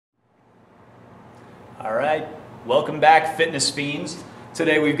All right, welcome back, fitness fiends.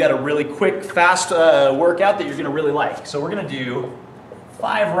 Today we've got a really quick, fast workout that you're gonna really like. So we're gonna do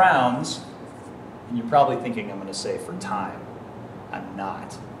 5 rounds, and you're probably thinking I'm gonna say for time. I'm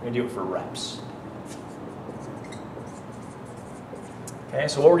not. We're gonna do it for reps. Okay,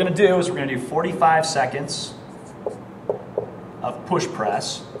 so what we're gonna do is we're gonna do 45 seconds of push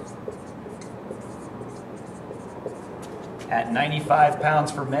press at 95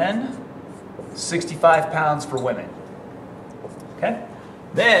 pounds for men, 65 pounds for women. Okay?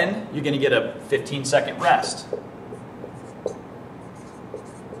 Then you're going to get a 15-second rest.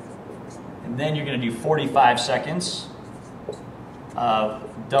 And then you're going to do 45 seconds of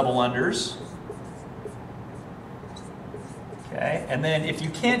double unders. Okay? And then if you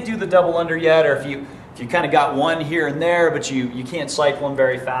can't do the double under yet, or if you kind of got one here and there, but you can't cycle them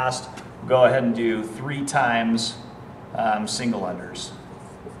very fast, go ahead and do 3 times single unders.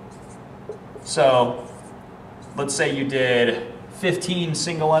 So let's say you did 15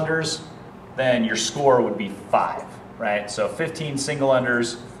 single unders, then your score would be 5, right? So 15 single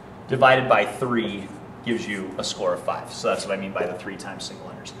unders divided by 3 gives you a score of 5. So that's what I mean by the 3 times single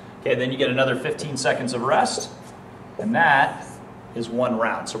unders. Okay, then you get another 15 seconds of rest, and that is 1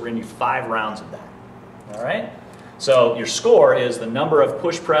 round. So we're gonna do 5 rounds of that, all right? So your score is the number of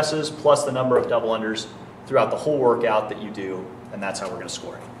push presses plus the number of double unders throughout the whole workout that you do, and that's how we're gonna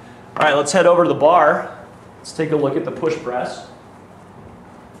score it. All right, let's head over to the bar. Let's take a look at the push press.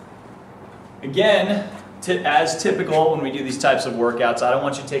 Again, as typical when we do these types of workouts, I don't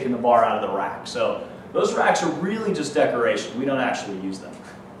want you taking the bar out of the rack. So those racks are really just decoration. We don't actually use them.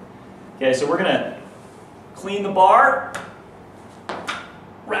 Okay, so we're gonna clean the bar,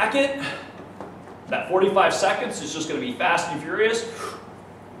 rack it. That 45 seconds is just gonna be fast and furious.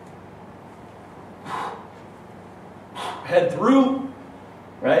 Head through,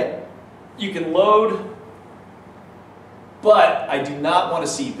 right? You can load, but I do not want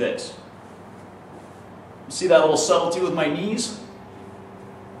to see this. See that little subtlety with my knees?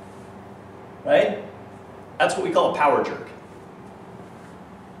 Right? That's what we call a power jerk.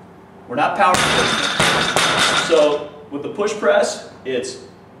 We're not power jerking. So with the push press, it's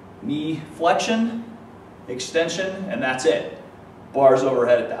knee flexion, extension, and that's it. Bars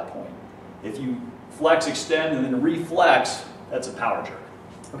overhead at that point. If you flex, extend, and then reflex, that's a power jerk.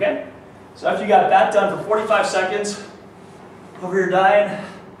 Okay? So after you got that done for 45 seconds, over here dying,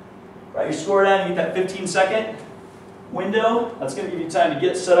 write your score down, you get that 15-second window. That's going to give you time to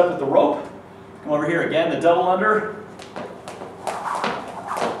get set up with the rope. Come over here again, the double under.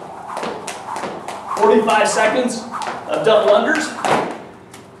 45 seconds of double unders.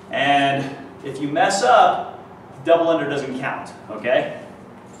 And if you mess up, the double under doesn't count, okay?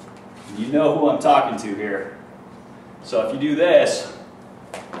 You know who I'm talking to here. So if you do this,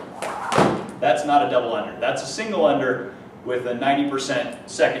 that's not a double under. That's a single under with a 90%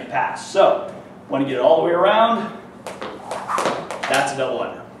 second pass. So, want to get it all the way around, that's a double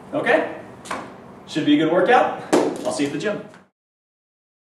under. Okay? Should be a good workout. I'll see you at the gym.